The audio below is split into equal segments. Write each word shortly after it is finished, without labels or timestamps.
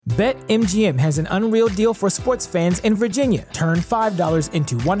BetMGM has an unreal deal for sports fans in Virginia. Turn $5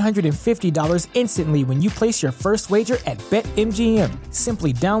 into $150 instantly when you place your first wager at BetMGM.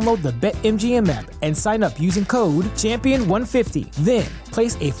 Simply download the BetMGM app and sign up using code Champion150. Then,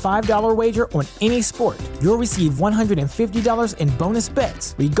 place a $5 wager on any sport. You'll receive $150 in bonus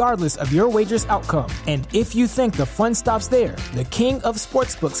bets, regardless of your wager's outcome. And if you think the fun stops there, the King of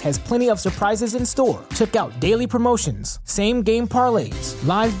Sportsbooks has plenty of surprises in store. Check out daily promotions, same-game parlays,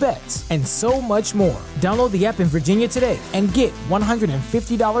 live bets, and so much more. Download the app in Virginia today and get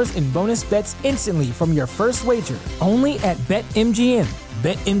 $150 in bonus bets instantly from your first wager. Only at BetMGM.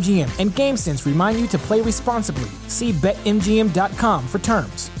 BetMGM and GameSense remind you to play responsibly. See BetMGM.com for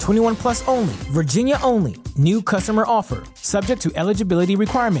terms. 21 plus only. Virginia only. New customer offer. Subject to eligibility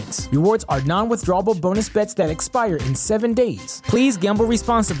requirements. Rewards are non-withdrawable bonus bets that expire in 7 days. Please gamble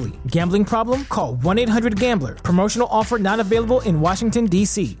responsibly. Gambling problem? Call 1-800-GAMBLER. Promotional offer not available in Washington,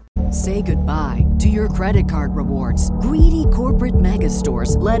 D.C. Say goodbye to your credit card rewards. Greedy corporate mega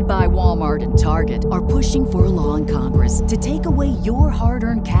stores, led by Walmart and Target, are pushing for a law in Congress to take away your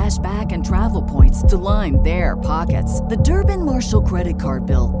hard-earned cash back and travel points to line their pockets. The Durbin-Marshall credit card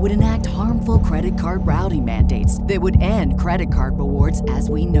bill would enact harmful credit card routing mandates that would end credit card rewards as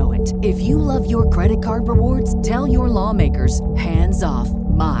we know it. If you love your credit card rewards, tell your lawmakers, hands off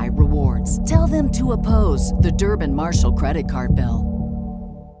my rewards. Tell them to oppose the Durbin-Marshall credit card bill.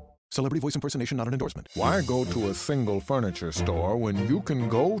 Celebrity voice impersonation not an endorsement. Why go to a single furniture store when you can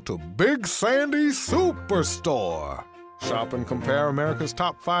go to Big Sandy Superstore? Shop and compare America's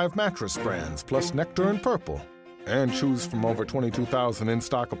top 5 mattress brands, plus Nectar and Purple. And choose from over 22,000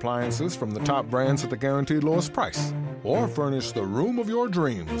 in-stock appliances from the top brands at the guaranteed lowest price. Or furnish the room of your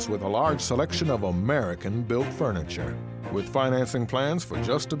dreams with a large selection of American-built furniture. With financing plans for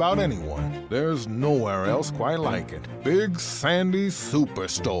just about anyone, there's nowhere else quite like it. Big Sandy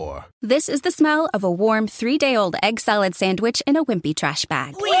Superstore. This is the smell of a warm 3-day-old egg salad sandwich in a Wimpy trash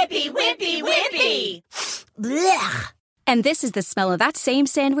bag. Wimpy, Wimpy, Wimpy! Blech! And this is the smell of that same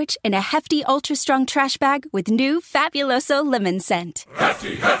sandwich in a hefty, ultra-strong trash bag with new Fabuloso lemon scent.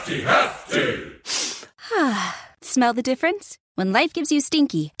 Hefty, hefty, hefty! Smell the difference? When life gives you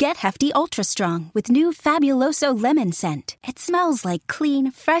stinky, get Hefty Ultra Strong with new Fabuloso lemon scent. It smells like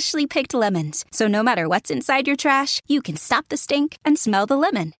clean, freshly picked lemons. So no matter what's inside your trash, you can stop the stink and smell the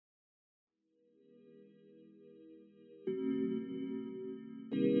lemon.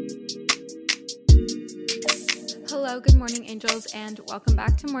 Hello, good morning, angels, and welcome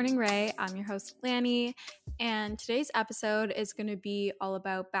back to Morning Ray. I'm your host, Lanny, and today's episode is going to be all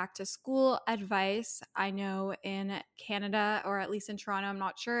about back to school advice. I know in Canada, or at least in Toronto, I'm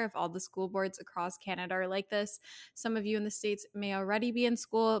not sure if all the school boards across Canada are like this. Some of you in the States may already be in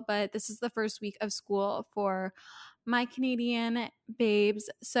school, but this is the first week of school for my Canadian babes.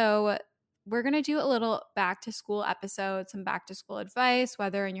 So we're going to do a little back to school episode, some back to school advice,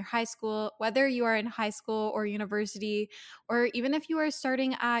 whether in your high school, whether you are in high school or university, or even if you are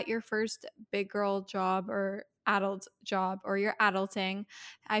starting at your first big girl job or adult job or you're adulting.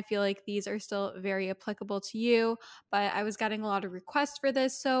 I feel like these are still very applicable to you, but I was getting a lot of requests for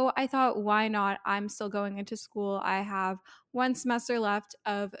this, so I thought, why not? I'm still going into school. I have 1 semester left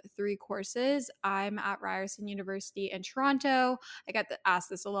of 3 courses. I'm at Ryerson University in Toronto. I get asked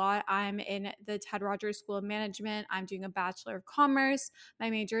this a lot. I'm in the Ted Rogers School of Management. I'm doing a Bachelor of Commerce.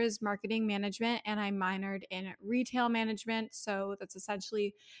 My major is marketing management, and I minored in retail management, so that's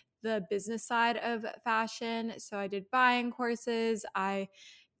essentially the business side of fashion. So I did buying courses. I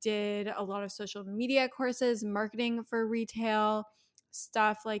did a lot of social media courses, marketing for retail,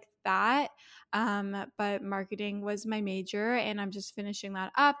 stuff like that. But marketing was my major, and I'm just finishing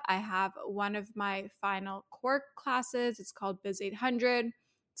that up. I have one of my final core classes. It's called Biz 800.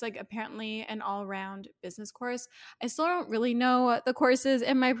 It's like apparently an all-around business course. I still don't really know the courses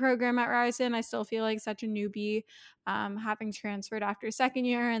in my program at Ryerson. I still feel like such a newbie, having transferred after second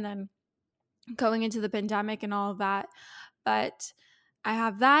year and then going into the pandemic and all of that. But I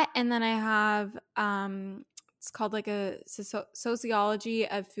have that, and then I have it's called like a sociology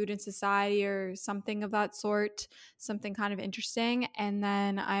of food and society or something of that sort, something kind of interesting. And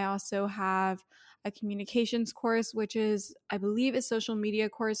then I also have a communications course, which is, I believe, a social media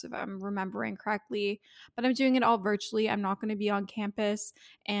course, if I'm remembering correctly, but I'm doing it all virtually. I'm not going to be on campus,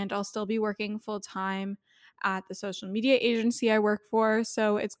 and I'll still be working full time at the social media agency I work for.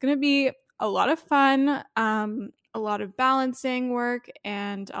 So it's going to be a lot of fun, a lot of balancing work,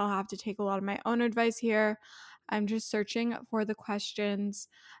 and I'll have to take a lot of my own advice here. I'm just searching for the questions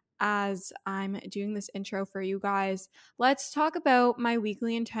as I'm doing this intro for you guys. Let's talk about my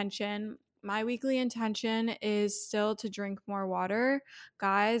weekly intention my weekly intention is still to drink more water.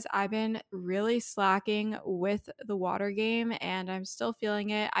 Guys, I've been really slacking with the water game and I'm still feeling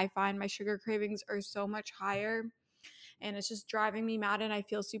it. I find my sugar cravings are so much higher and it's just driving me mad and I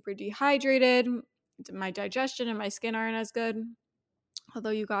feel super dehydrated. My digestion and my skin aren't as good.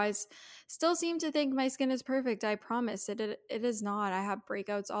 Although you guys still seem to think my skin is perfect, I promise it is not. I have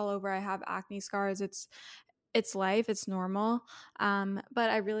breakouts all over. I have acne scars. It's life, it's normal. But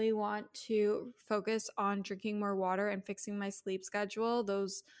I really want to focus on drinking more water and fixing my sleep schedule.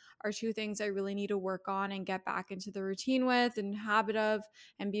 Those are two things I really need to work on and get back into the routine with and habit of,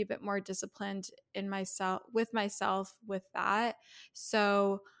 and be a bit more disciplined in myself with that.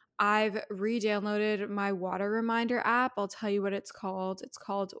 So I've re-downloaded my water reminder app. I'll tell you what it's called. It's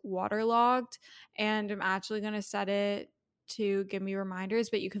called Waterlogged, and I'm actually going to set it to give me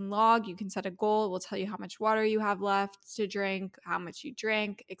reminders, but you can log, you can set a goal. It will tell you how much water you have left to drink, how much you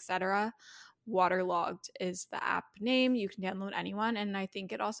drank, etc. Waterlogged is the app name. You can download anyone, and I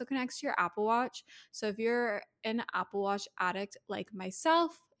think it also connects to your Apple Watch. So if you're an Apple Watch addict like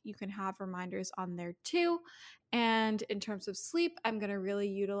myself, you can have reminders on there too. And in terms of sleep, I'm going to really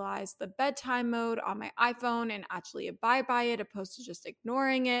utilize the bedtime mode on my iPhone and actually abide by it opposed to just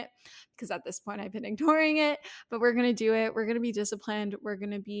ignoring it, because at this point I've been ignoring it. But we're going to do it. We're going to be disciplined. We're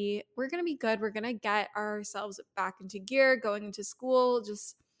going to be good. We're going to get ourselves back into gear, going into school,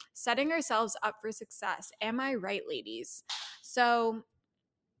 just setting ourselves up for success. Am I right, ladies? So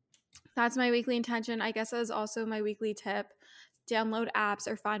that's my weekly intention. I guess that is also my weekly tip. Download apps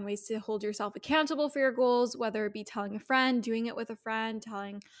or find ways to hold yourself accountable for your goals, whether it be telling a friend, doing it with a friend,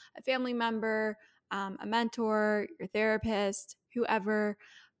 telling a family member, a mentor, your therapist, whoever.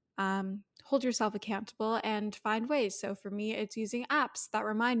 Hold yourself accountable and find ways. So for me, it's using apps that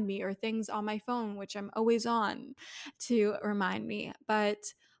remind me or things on my phone, which I'm always on to remind me. But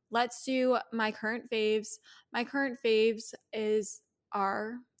let's do my current faves. My current faves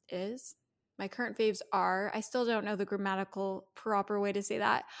are, I still don't know the grammatical proper way to say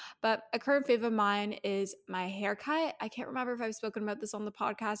that, but a current fave of mine is my haircut. I can't remember if I've spoken about this on the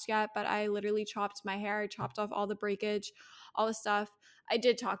podcast yet, but I literally chopped my hair. I chopped off all the breakage, all the stuff. I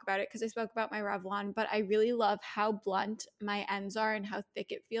did talk about it because I spoke about my Revlon, but I really love how blunt my ends are and how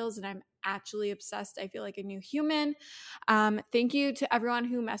thick it feels, and I'm actually obsessed. I feel like a new human. Thank you to everyone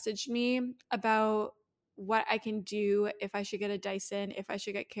who messaged me about what I can do, if I should get a Dyson, if I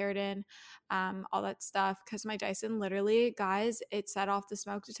should get keratin, all that stuff. Because my Dyson literally, guys, it set off the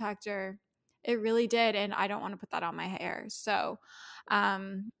smoke detector. It really did. And I don't want to put that on my hair. So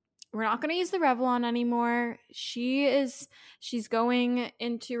we're not going to use the Revlon anymore. She's going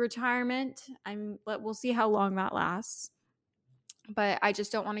into retirement. We'll see how long that lasts. But I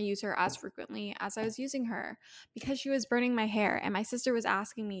just don't want to use her as frequently as I was using her because she was burning my hair. And my sister was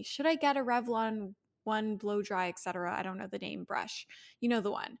asking me, should I get a Revlon one blow dry, etc.? I don't know the name, brush. You know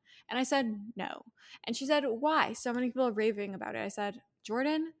the one. And I said, no. And she said, why? So many people are raving about it. I said,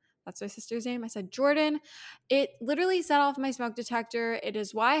 Jordan, that's my sister's name. I said, Jordan, it literally set off my smoke detector. It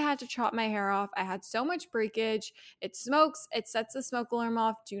is why I had to chop my hair off. I had so much breakage. It smokes. It sets the smoke alarm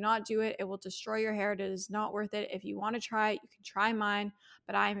off. Do not do it. It will destroy your hair. It is not worth it. If you want to try it, you can try mine,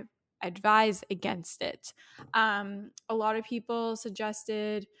 but I advise against it. A lot of people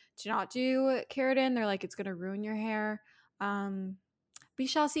suggested to not do keratin. They're like, it's going to ruin your hair. We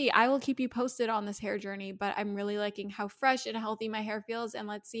shall see. I will keep you posted on this hair journey, but I'm really liking how fresh and healthy my hair feels, and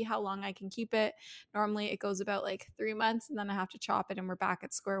let's see how long I can keep it. Normally it goes about like 3 months and then I have to chop it and we're back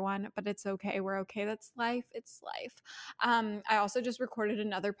at square one, but it's okay. We're okay. That's life. It's life. I also just recorded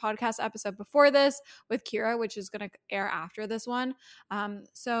another podcast episode before this with Kira, which is going to air after this one. And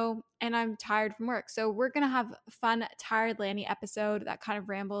I'm tired from work. So we're going to have a fun, tired Lanny episode that kind of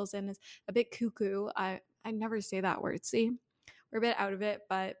rambles and is a bit cuckoo. I never say that word. See? We're a bit out of it,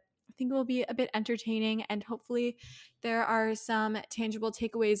 but I think it will be a bit entertaining, and hopefully there are some tangible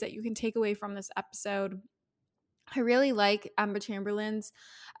takeaways that you can take away from this episode. I really like Emma Chamberlain's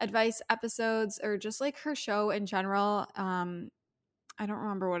advice episodes, or just like her show in general. I don't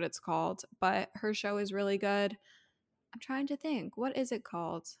remember what it's called, but her show is really good. I'm trying to think. What is it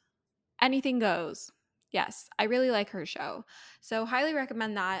called? Anything Goes. Yes, I really like her show. So highly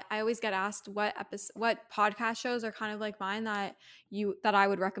recommend that. I always get asked what podcast shows are kind of like mine that I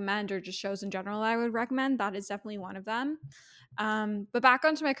would recommend, or just shows in general that I would recommend. That is definitely one of them. But back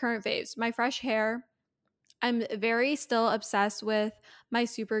onto my current faves. My fresh hair. I'm very still obsessed with my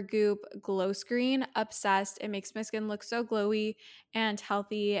Supergoop glow screen. Obsessed. It makes my skin look so glowy and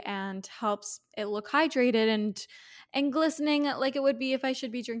healthy and helps it look hydrated and glistening like it would be if I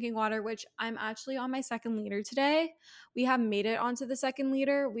should be drinking water, which I'm actually on my 2nd liter today. We have made it onto the 2nd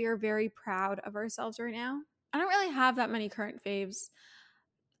liter. We are very proud of ourselves right now. I don't really have that many current faves.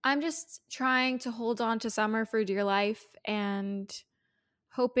 I'm just trying to hold on to summer for dear life and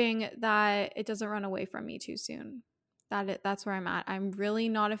hoping that it doesn't run away from me too soon. That's where I'm at. I'm really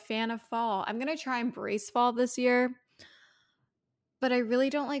not a fan of fall. I'm going to try and embrace fall this year, but I really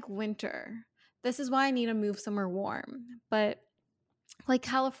don't like winter. This is why I need to move somewhere warm. But like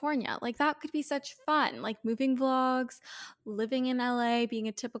California, like that could be such fun. Like moving vlogs, living in LA, being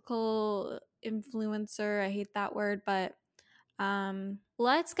a typical influencer. I hate that word, but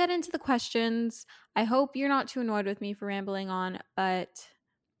let's get into the questions. I hope you're not too annoyed with me for rambling on, but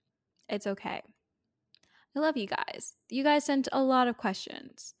it's okay. I love you guys. You guys sent a lot of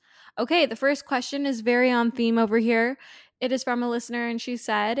questions. Okay, the first question is very on theme over here. It is from a listener, and she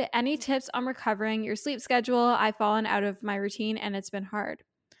said, any tips on recovering your sleep schedule? I've fallen out of my routine and it's been hard.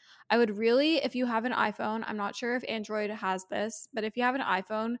 I would really, if you have an iPhone, I'm not sure if Android has this, but if you have an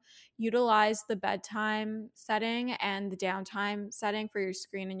iPhone, utilize the bedtime setting and the downtime setting for your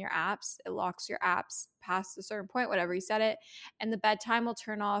screen and your apps. It locks your apps past a certain point, whatever you set it. And the bedtime will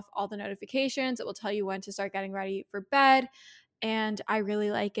turn off all the notifications. It will tell you when to start getting ready for bed. And I really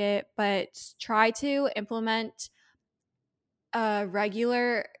like it, but try to implement a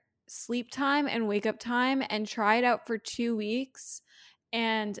regular sleep time and wake up time and try it out for 2 weeks.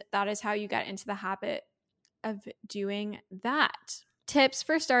 And that is how you get into the habit of doing that. Tips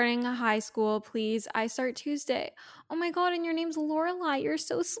for starting high school, please. I start Tuesday. Oh my God, and your name's Lorelai. You're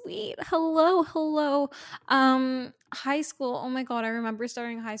so sweet. Hello. High school. Oh my God, I remember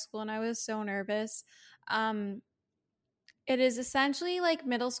starting high school and I was so nervous. It is essentially like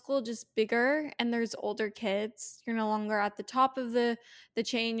middle school, just bigger, and there's older kids. You're no longer at the top of the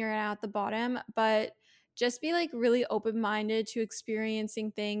chain, you're at the bottom, but just be like really open-minded to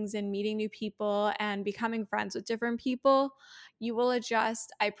experiencing things and meeting new people and becoming friends with different people. You will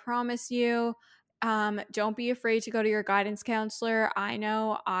adjust, I promise you. Don't be afraid to go to your guidance counselor. I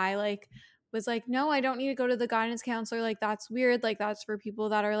know I was like, no, I don't need to go to the guidance counselor. Like, that's weird. Like, that's for people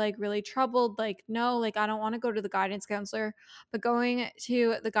that are like really troubled. Like, no, like I don't want to go to the guidance counselor. But going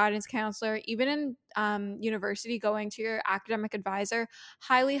to the guidance counselor, even in university, going to your academic advisor,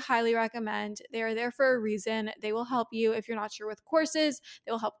 highly, highly recommend. They are there for a reason. They will help you if you're not sure with courses.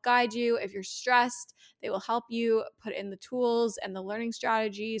 They will help guide you if you're stressed. They will help you put in the tools and the learning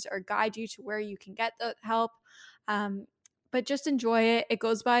strategies or guide you to where you can get the help. But just enjoy it. It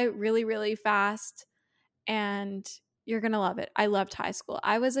goes by really, really fast, and you're going to love it. I loved high school.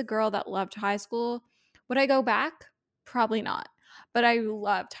 I was a girl that loved high school. Would I go back? Probably not, but I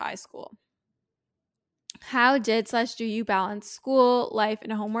loved high school. How do you balance school, life,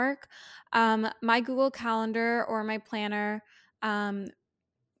 and homework? My Google Calendar or my planner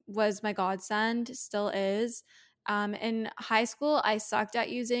was my godsend, still is. In high school, I sucked at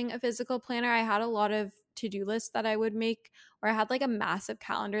using a physical planner. I had a lot of to-do lists that I would make, or I had like a massive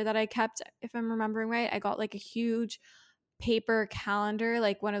calendar that I kept, if I'm remembering right. I got like a huge paper calendar,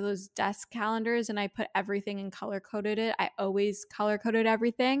 like one of those desk calendars, and I put everything and color-coded it. I always color-coded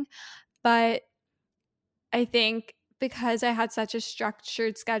everything. But I think because I had such a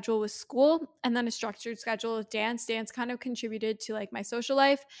structured schedule with school and then a structured schedule with dance kind of contributed to like my social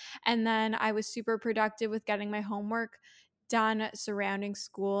life. And then I was super productive with getting my homework done surrounding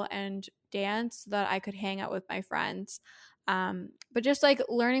school and dance so that I could hang out with my friends. But just like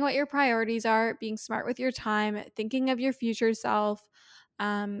learning what your priorities are, being smart with your time, thinking of your future self,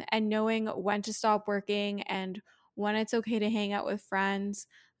 and knowing when to stop working and when it's okay to hang out with friends.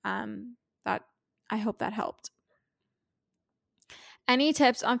 That I hope that helped. Any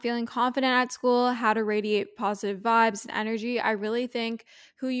tips on feeling confident at school, how to radiate positive vibes and energy? I really think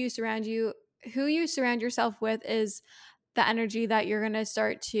who you surround yourself with is the energy that you're going to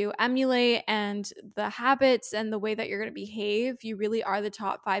start to emulate, and the habits and the way that you're going to behave. You really are the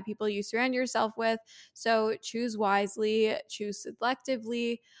top 5 people you surround yourself with. So choose wisely, choose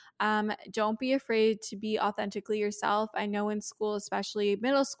selectively. Don't be afraid to be authentically yourself. I know in school, especially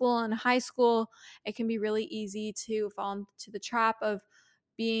middle school and high school, it can be really easy to fall into the trap of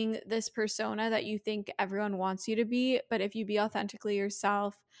being this persona that you think everyone wants you to be. But if you be authentically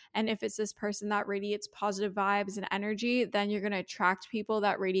yourself, and if it's this person that radiates positive vibes and energy, then you're going to attract people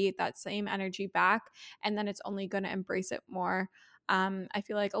that radiate that same energy back, and then it's only going to embrace it more. I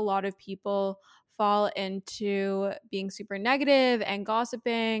feel like a lot of people fall into being super negative and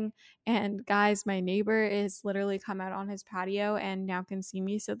gossiping. And guys, my neighbor is literally come out on his patio and now can see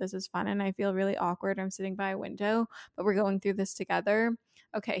me. So this is fun. And I feel really awkward. I'm sitting by a window, but we're going through this together.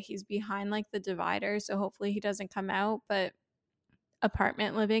 Okay, he's behind like the divider. So hopefully he doesn't come out. But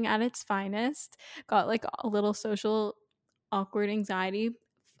apartment living at its finest, got like a little social awkward anxiety.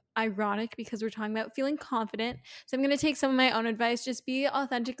 Ironic because we're talking about feeling confident. So I'm going to take some of my own advice. Just be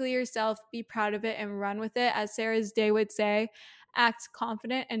authentically yourself, be proud of it, and run with it. As Sarah's Day would say, act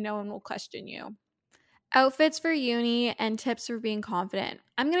confident and no one will question you. Outfits for uni and tips for being confident.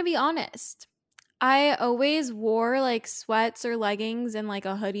 I'm going to be honest. I always wore like sweats or leggings and like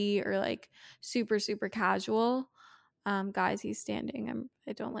a hoodie or like super, super casual. Guys, he's standing.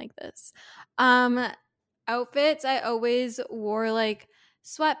 I don't like this. Outfits, I always wore like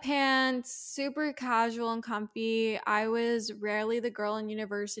sweatpants, super casual and comfy. I was rarely the girl in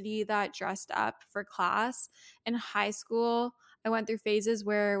university that dressed up for class. In high school, I went through phases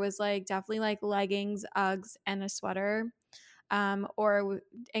where it was like definitely like leggings, Uggs, and a sweater. Or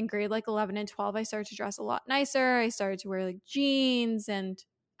in grade like 11 and 12, I started to dress a lot nicer. I started to wear like jeans, and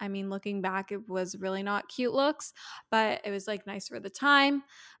I mean, looking back, it was really not cute looks, but it was like nice for the time.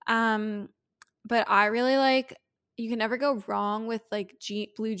 But I really like, you can never go wrong with like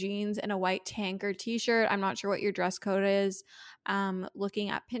blue jeans and a white tank or t-shirt. I'm not sure what your dress code is. Looking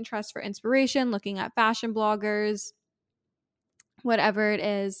at Pinterest for inspiration, looking at fashion bloggers, whatever it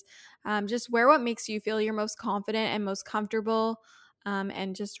is. Just wear what makes you feel your most confident and most comfortable,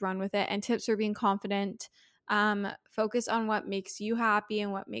 and just run with it. And tips for being confident. Focus on what makes you happy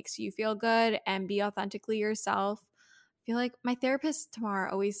and what makes you feel good, and be authentically yourself. I feel like my therapist Tamar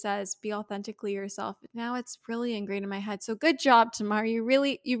always says, be authentically yourself. Now it's really ingrained in my head. So good job, Tamar. You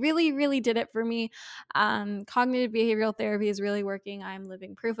really did it for me. Cognitive behavioral therapy is really working. I'm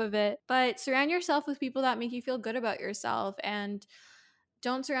living proof of it. But surround yourself with people that make you feel good about yourself, and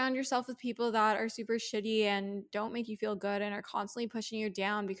don't surround yourself with people that are super shitty and don't make you feel good and are constantly pushing you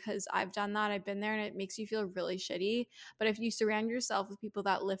down, because I've done that. I've been there and it makes you feel really shitty. But if you surround yourself with people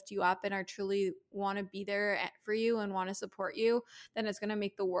that lift you up and are truly want to be there for you and want to support you, then it's going to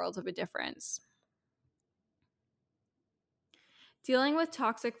make the world of a difference. Dealing with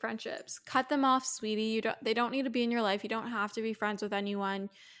toxic friendships. Cut them off, sweetie. They don't need to be in your life. You don't have to be friends with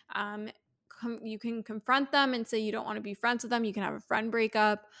anyone. You can confront them and say you don't want to be friends with them. You can have a friend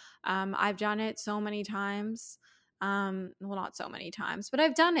breakup. I've done it so many times. Well, not so many times, but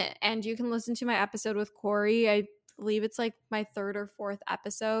I've done it. And you can listen to my episode with Corey. I believe it's like my 3rd or 4th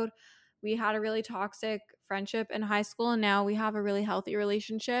episode. We had a really toxic friendship in high school, and now we have a really healthy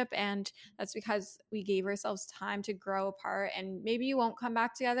relationship. And that's because we gave ourselves time to grow apart. And maybe you won't come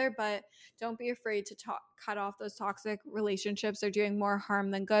back together, but don't be afraid to cut off those toxic relationships. They're doing more harm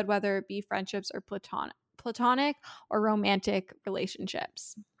than good, whether it be friendships or platonic or romantic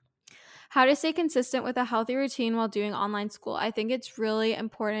relationships. How to stay consistent with a healthy routine while doing online school. I think it's really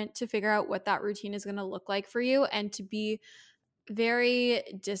important to figure out what that routine is going to look like for you, and to be very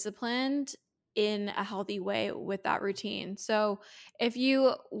disciplined in a healthy way with that routine. So if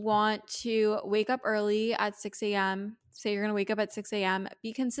you want to wake up early at 6 a.m., say you're going to wake up at 6 a.m.,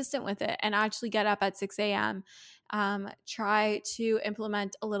 be consistent with it and actually get up at 6 a.m. Try to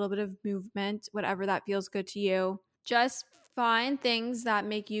implement a little bit of movement, whatever that feels good to you. Just find things that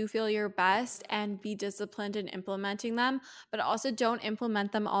make you feel your best and be disciplined in implementing them, but also don't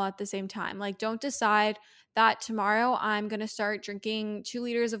implement them all at the same time. Like, don't decide that tomorrow I'm going to start drinking 2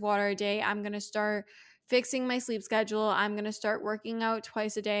 liters of water a day. I'm going to start fixing my sleep schedule. I'm going to start working out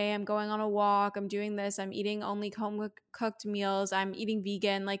twice a day. I'm going on a walk. I'm doing this. I'm eating only home cooked meals. I'm eating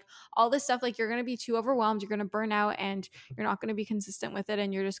vegan. Like, all this stuff, like, you're going to be too overwhelmed. You're going to burn out and you're not going to be consistent with it.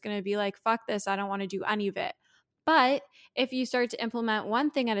 And you're just going to be like, fuck this. I don't want to do any of it. But if you start to implement one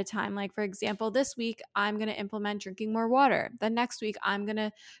thing at a time, like for example, this week, I'm going to implement drinking more water. The next week, I'm going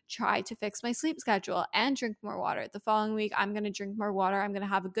to try to fix my sleep schedule and drink more water. The following week, I'm going to drink more water. I'm going to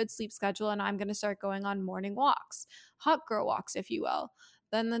have a good sleep schedule, and I'm going to start going on morning walks, hot girl walks, if you will.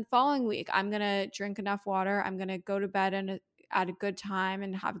 Then the following week, I'm going to drink enough water. I'm going to go to bed at a good time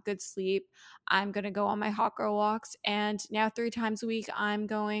and have a good sleep. I'm going to go on my hot girl walks. And now 3 times a week, I'm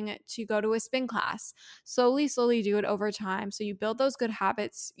going to go to a spin class. Slowly do it over time. So you build those good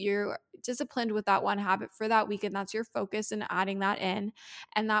habits. You're disciplined with that one habit for that week, and that's your focus in adding that in.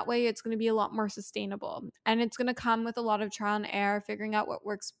 And that way it's going to be a lot more sustainable. And it's going to come with a lot of trial and error, figuring out what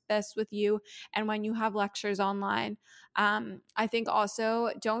works best with you. And when you have lectures online, I think also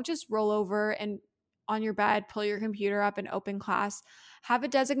don't just roll over and on your bed, pull your computer up and open class. Have a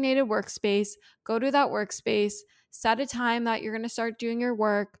designated workspace. Go to that workspace. Set a time that you're going to start doing your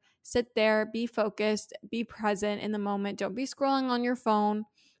work. Sit there, be focused, be present in the moment. Don't be scrolling on your phone.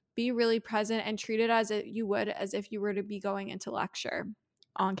 Be really present and treat it as you would as if you were to be going into lecture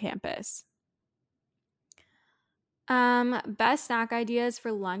on campus. Best snack ideas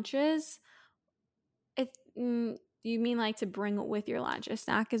for lunches. You mean like to bring with your lunch. A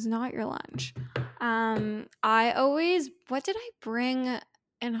snack is not your lunch. What did I bring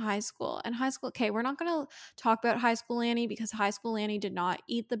in high school? Okay, we're not going to talk about high school Lanny because high school Lanny did not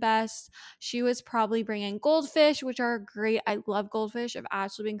eat the best. She was probably bringing goldfish, which are great. I love goldfish. I've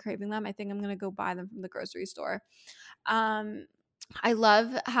actually been craving them. I think I'm going to go buy them from the grocery store. I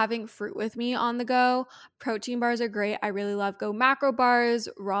love having fruit with me on the go. Protein bars are great. I really love Go Macro bars,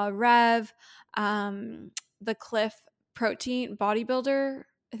 Raw Rev, the Cliff Protein Bodybuilder.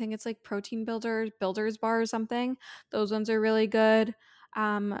 I think it's like Protein Builders bar or something. Those ones are really good.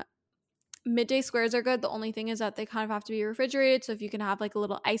 Midday squares are good. The only thing is that they kind of have to be refrigerated. So if you can have like a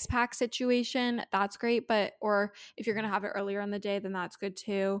little ice pack situation, that's great. Or if you're going to have it earlier in the day, then that's good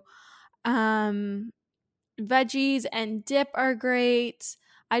too. Veggies and dip are great.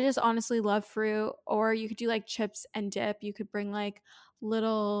 I just honestly love fruit. Or you could do like chips and dip. You could bring like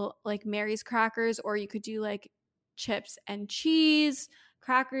little like Mary's crackers, or you could do like chips and cheese,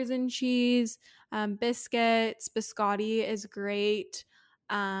 crackers and cheese, biscuits. Biscotti is great.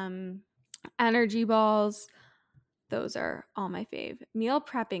 Energy balls. Those are all my fave. Meal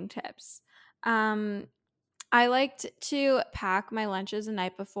prepping tips. I liked to pack my lunches the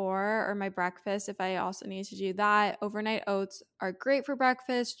night before, or my breakfast if I also need to do that. Overnight oats are great for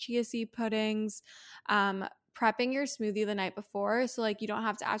breakfast, chia seed puddings, prepping your smoothie the night before. So like you don't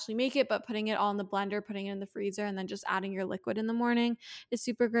have to actually make it, but putting it all in the blender, putting it in the freezer, and then just adding your liquid in the morning is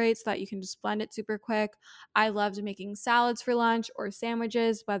super great so that you can just blend it super quick. I loved making salads for lunch or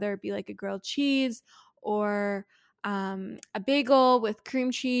sandwiches, whether it be like a grilled cheese or a bagel with cream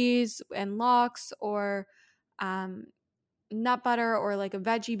cheese and lox, or nut butter, or like a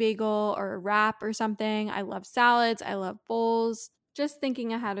veggie bagel or a wrap or something. I love salads. I love bowls. Just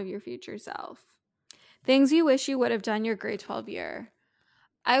thinking ahead of your future self. Things you wish you would have done your grade 12 year.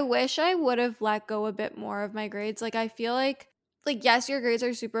 I wish I would have let go a bit more of my grades. Like I feel like yes, your grades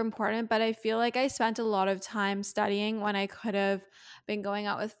are super important, but I feel like I spent a lot of time studying when I could have been going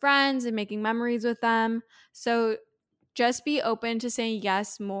out with friends and making memories with them. So just be open to saying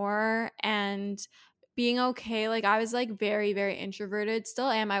yes more and being okay. Like I was like very, very introverted, still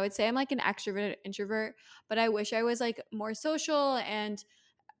am. I would say I'm like an extroverted introvert, but I wish I was like more social and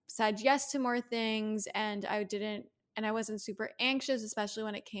said yes to more things, and I wasn't super anxious, especially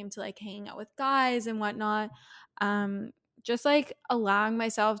when it came to like hanging out with guys and whatnot. Just like allowing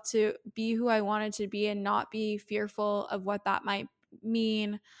myself to be who I wanted to be and not be fearful of what that might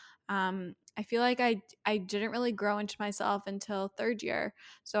mean. I feel like I didn't really grow into myself until third year.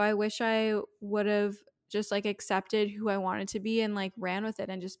 So I wish I would have just like accepted who I wanted to be and like ran with it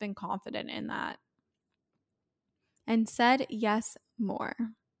and just been confident in that. And said yes more.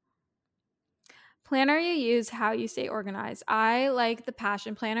 Planner you use, how you stay organized. I like the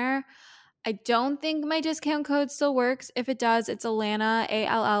Passion Planner. I don't think my discount code still works. If it does, it's Allana,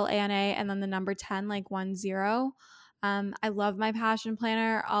 ALLANA, and then the number 10, like 10. I love my Passion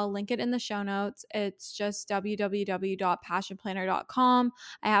Planner. I'll link it in the show notes. It's just www.passionplanner.com.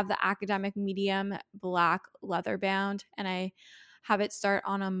 I have the academic medium black leather bound, and I have it start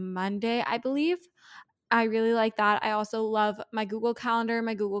on a Monday, I believe. I really like that. I also love my Google Calendar.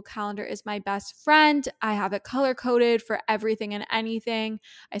 My Google Calendar is my best friend. I have it color coded for everything and anything.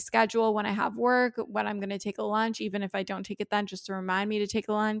 I schedule when I have work, when I'm going to take a lunch, even if I don't take it then, just to remind me to take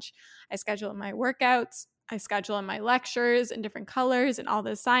a lunch. I schedule my workouts. I schedule in my lectures in different colors and all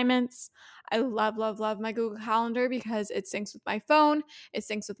the assignments. I love, love, love my Google Calendar because it syncs with my phone. It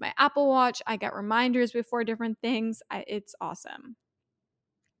syncs with my Apple Watch. I get reminders before different things. It's awesome.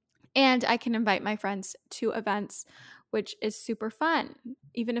 And I can invite my friends to events, which is super fun.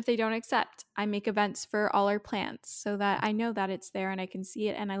 Even if they don't accept, I make events for all our plants so that I know that it's there and I can see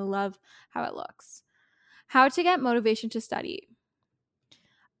it, and I love how it looks. How to get motivation to study.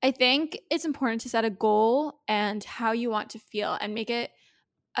 I think it's important to set a goal and how you want to feel and make it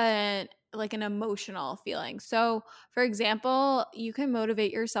like an emotional feeling. So, for example, you can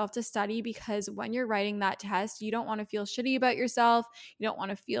motivate yourself to study because when you're writing that test, you don't want to feel shitty about yourself. You don't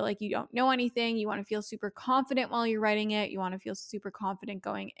want to feel like you don't know anything. You want to feel super confident while you're writing it. You want to feel super confident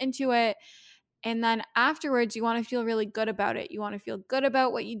going into it. And then afterwards, you want to feel really good about it. You want to feel good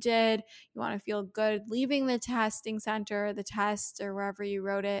about what you did. You want to feel good leaving the testing center, the test, or wherever you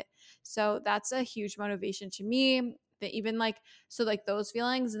wrote it. So that's a huge motivation to me. even like, so like those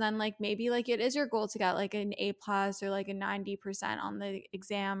feelings. And then like maybe like it is your goal to get like an A+ or like a 90% on the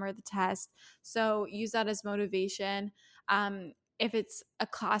exam or the test. So use that as motivation. If it's a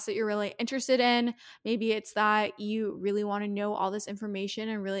class that you're really interested in, maybe it's that you really want to know all this information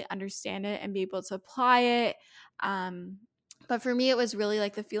and really understand it and be able to apply it. But for me, it was really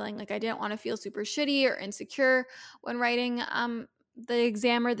like the feeling like I didn't want to feel super shitty or insecure when writing the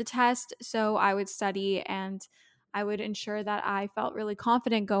exam or the test. So I would study and I would ensure that I felt really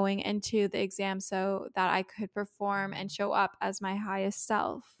confident going into the exam so that I could perform and show up as my highest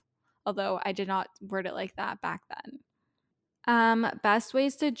self. Although I did not word it like that back then. Best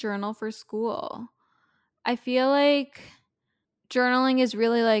ways to journal for school. I feel like journaling is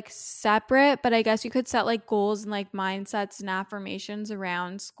really like separate, but I guess you could set like goals and like mindsets and affirmations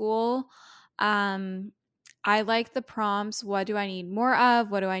around school. I like the prompts. What do I need more of?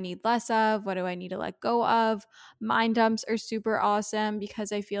 What do I need less of? What do I need to let go of? Mind dumps are super awesome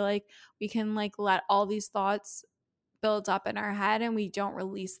because I feel like we can like let all these thoughts build up in our head and we don't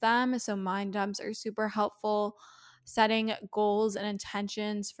release them. So mind dumps are super helpful. Setting goals and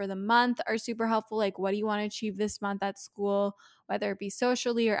intentions for the month are super helpful. Like, what do you want to achieve this month at school, whether it be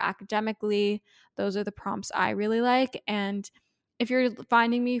socially or academically? Those are the prompts I really like. And if you're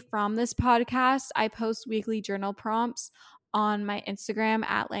finding me from this podcast, I post weekly journal prompts on my Instagram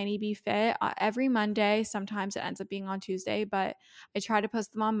at LannyBFit every Monday. Sometimes it ends up being on Tuesday, but I try to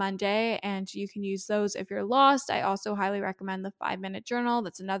post them on Monday and you can use those if you're lost. I also highly recommend the 5-minute journal.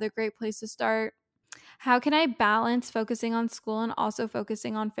 That's another great place to start. How can I balance focusing on school and also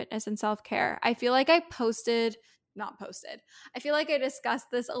focusing on fitness and self-care? I feel like I feel like I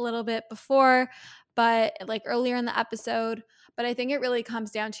discussed this a little bit before, but like earlier in the episode, but I think it really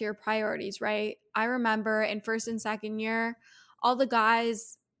comes down to your priorities, right? I remember in first and second year, all the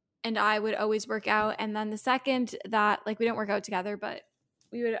guys and I would always work out. And then the second that, like, we didn't work out together, but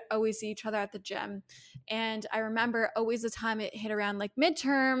we would always see each other at the gym. And I remember always the time it hit around like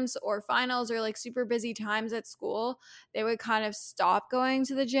midterms or finals or like super busy times at school, they would kind of stop going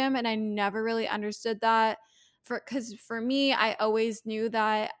to the gym. And I never really understood that. Because for me, I always knew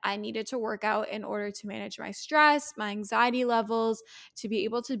that I needed to work out in order to manage my stress, my anxiety levels, to be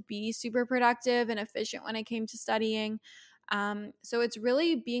able to be super productive and efficient when it came to studying. So it's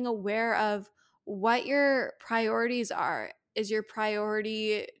really being aware of what your priorities are. Is your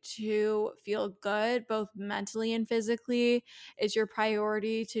priority to feel good, both mentally and physically? Is your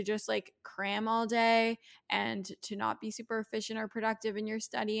priority to just like cram all day and to not be super efficient or productive in your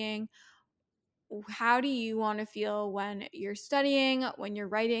studying? How do you want to feel when you're studying, when you're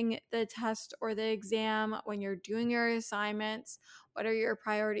writing the test or the exam, when you're doing your assignments? What are your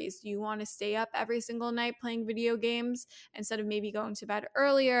priorities? Do you want to stay up every single night playing video games instead of maybe going to bed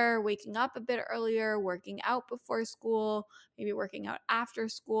earlier, waking up a bit earlier, working out before school, maybe working out after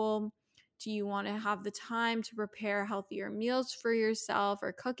school? Do you want to have the time to prepare healthier meals for yourself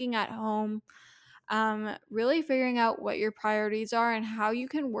or cooking at home? Really figuring out what your priorities are and how you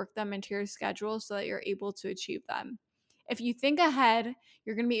can work them into your schedule so that you're able to achieve them. If you think ahead,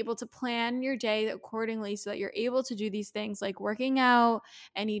 you're going to be able to plan your day accordingly so that you're able to do these things like working out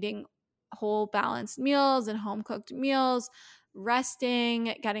and eating whole balanced meals and home cooked meals,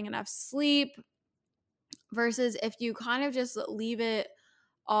 resting, getting enough sleep, versus if you kind of just leave it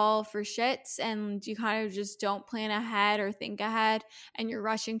all for shits and you kind of just don't plan ahead or think ahead and you're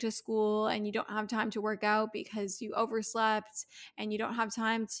rushing to school and you don't have time to work out because you overslept and you don't have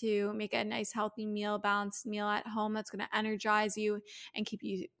time to make a nice healthy meal, balanced meal at home that's going to energize you and keep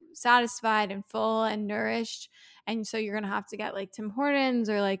you satisfied and full and nourished. And so you're going to have to get like Tim Hortons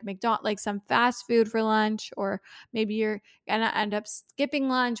or like McDonald's, like some fast food for lunch, or maybe you're going to end up skipping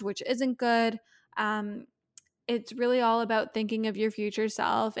lunch, which isn't good. It's really all about thinking of your future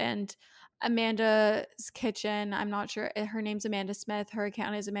self. And Amanda's Kitchen, I'm not sure, her name's Amanda Smith, her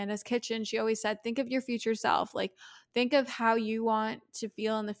account is Amanda's Kitchen. She always said, think of your future self. Like, think of how you want to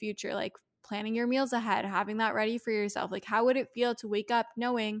feel in the future, like planning your meals ahead, having that ready for yourself. Like, how would it feel to wake up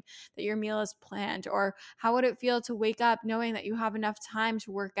knowing that your meal is planned? Or how would it feel to wake up knowing that you have enough time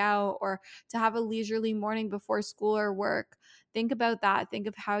to work out or to have a leisurely morning before school or work? Think about that. Think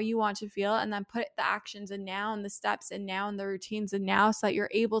of how you want to feel and then put the actions in now and the steps in now and the routines in now so that you're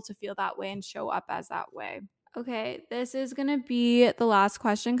able to feel that way and show up as that way. Okay, this is going to be the last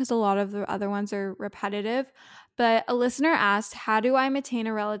question because a lot of the other ones are repetitive. But a listener asked, how do I maintain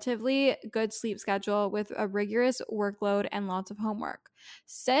a relatively good sleep schedule with a rigorous workload and lots of homework?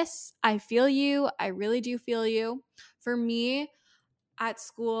 Sis, I feel you. I really do feel you. For me, at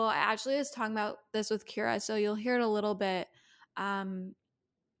school, I actually was talking about this with Kira, so you'll hear it a little bit.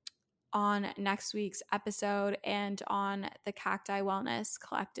 on next week's episode and on the Cacti Wellness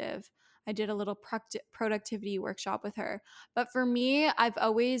Collective. I did a little productivity workshop with her. But for me, I've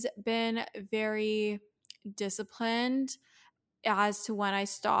always been very disciplined as to when I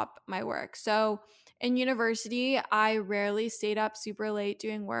stop my work. So in university, I rarely stayed up super late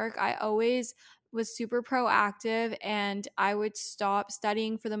doing work. I always was super proactive, and I would stop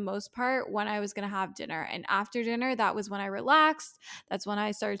studying for the most part when I was going to have dinner. And after dinner, that was when I relaxed. That's when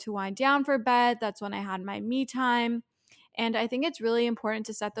I started to wind down for bed. That's when I had my me time. And I think it's really important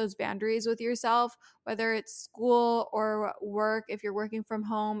to set those boundaries with yourself, whether it's school or work, if you're working from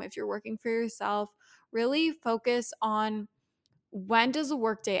home, if you're working for yourself. Really focus on, when does the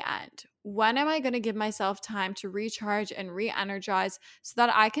workday end? When am I going to give myself time to recharge and re-energize so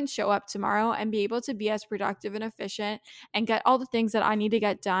that I can show up tomorrow and be able to be as productive and efficient and get all the things that I need to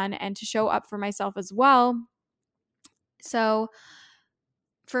get done and to show up for myself as well? So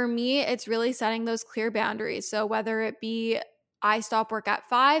for me, it's really setting those clear boundaries. So whether it be I stop work at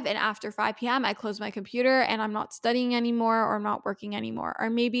 5 and after 5 p.m. I close my computer and I'm not studying anymore or I'm not working anymore. Or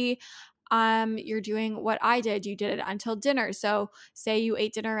maybe you're doing what I did. You did it until dinner. So say you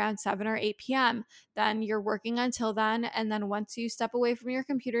ate dinner around 7 or 8 p.m. Then you're working until then. And then once you step away from your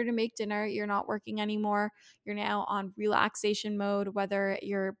computer to make dinner, you're not working anymore. You're now on relaxation mode, whether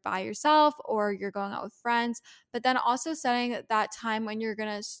you're by yourself or you're going out with friends. But then also setting that time when you're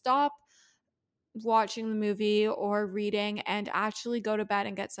going to stop watching the movie or reading and actually go to bed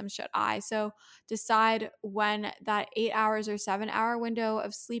and get some shut-eye. So decide when that 8 hours or 7 hour window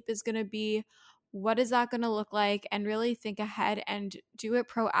of sleep is going to be. What is that going to look like? And really think ahead and do it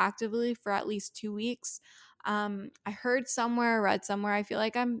proactively for at least 2 weeks. I read somewhere, I feel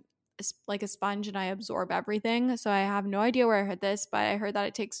like I'm like a sponge and I absorb everything. So I have no idea where I heard this, but I heard that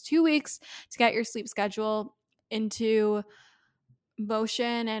it takes 2 weeks to get your sleep schedule into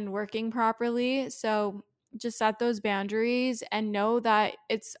motion and working properly. So just set those boundaries and know that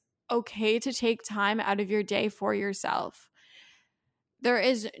it's okay to take time out of your day for yourself. There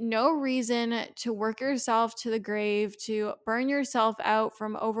is no reason to work yourself to the grave, to burn yourself out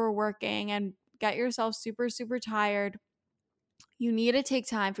from overworking and get yourself super, super tired. You need to take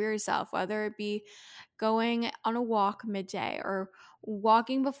time for yourself, whether it be going on a walk midday or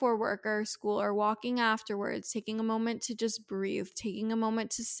walking before work or school or walking afterwards, taking a moment to just breathe, taking a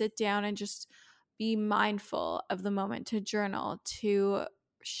moment to sit down and just be mindful of the moment, to journal, to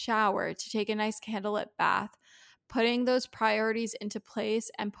shower, to take a nice candlelit bath, putting those priorities into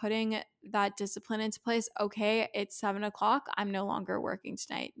place and putting that discipline into place. Okay, it's 7 o'clock. I'm no longer working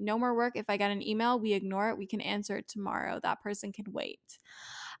tonight. No more work. If I get an email, we ignore it. We can answer it tomorrow. That person can wait.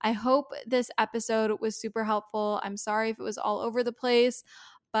 I hope this episode was super helpful. I'm sorry if it was all over the place,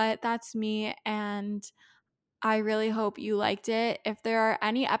 but that's me, and I really hope you liked it. If there are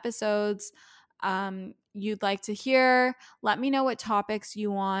any episodes you'd like to hear, let me know what topics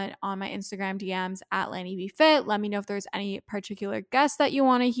you want on my Instagram DMs at LannyBFit. Let me know if there's any particular guests that you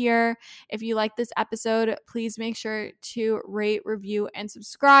want to hear. If you like this episode, please make sure to rate, review, and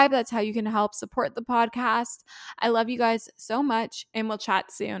subscribe. That's how you can help support the podcast. I love you guys so much, and we'll chat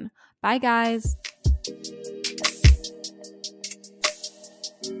soon. Bye, guys.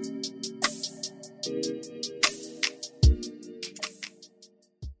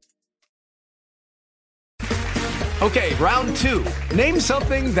 Okay, round 2. Name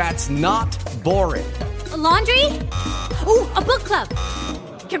something that's not boring. A laundry? Ooh, a book club.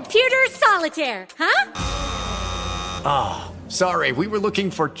 Computer solitaire, huh? Ah, sorry, we were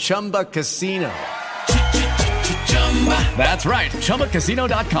looking for Chumba Casino. That's right,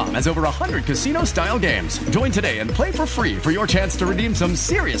 ChumbaCasino.com has over 100 casino-style games. Join today and play for free for your chance to redeem some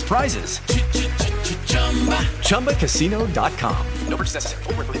serious prizes. ChumbaCasino.com. No purchase necessary.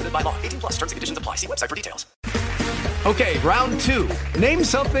 Void where prohibited by law. 18+. Terms and conditions apply. See website for details. Okay, round 2. Name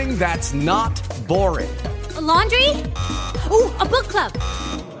something that's not boring. A laundry? Ooh, a book club.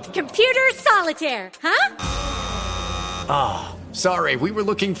 Computer solitaire, huh? Ah, sorry, we were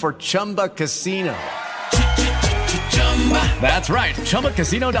looking for Chumba Casino. That's right,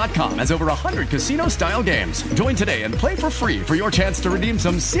 ChumbaCasino.com has over 100 casino-style games. Join today and play for free for your chance to redeem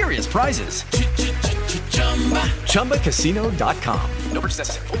some serious prizes. ChumbaCasino.com. No purchase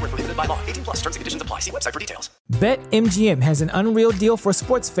necessary. Void where prohibited by law. 18+. Terms and conditions apply. See website for details. BetMGM has an unreal deal for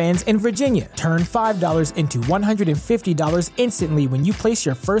sports fans in Virginia. Turn $5 into $150 instantly when you place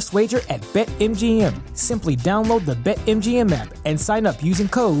your first wager at BetMGM. Simply download the BetMGM app and sign up using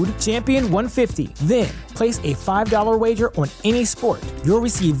code Champion150. Then Place a $5 wager on any sport. You'll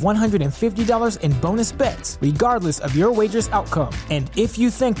receive $150 in bonus bets, regardless of your wager's outcome. And if you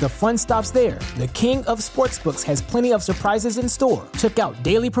think the fun stops there, the King of Sportsbooks has plenty of surprises in store. Check out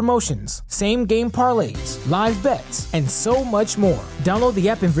daily promotions, same-game parlays, live bets, and so much more. Download the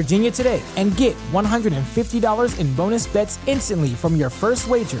app in Virginia today and get $150 in bonus bets instantly from your first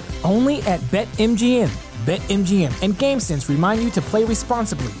wager. Only at BetMGM. BetMGM and GameSense remind you to play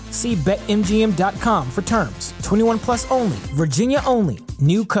responsibly. See BetMGM.com for terms. 21 plus only. Virginia only.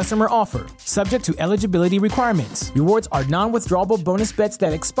 New customer offer. Subject to eligibility requirements. Rewards are non-withdrawable bonus bets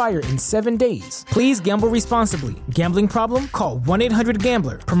that expire in 7 days. Please gamble responsibly. Gambling problem? Call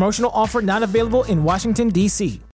 1-800-GAMBLER. Promotional offer not available in Washington, D.C.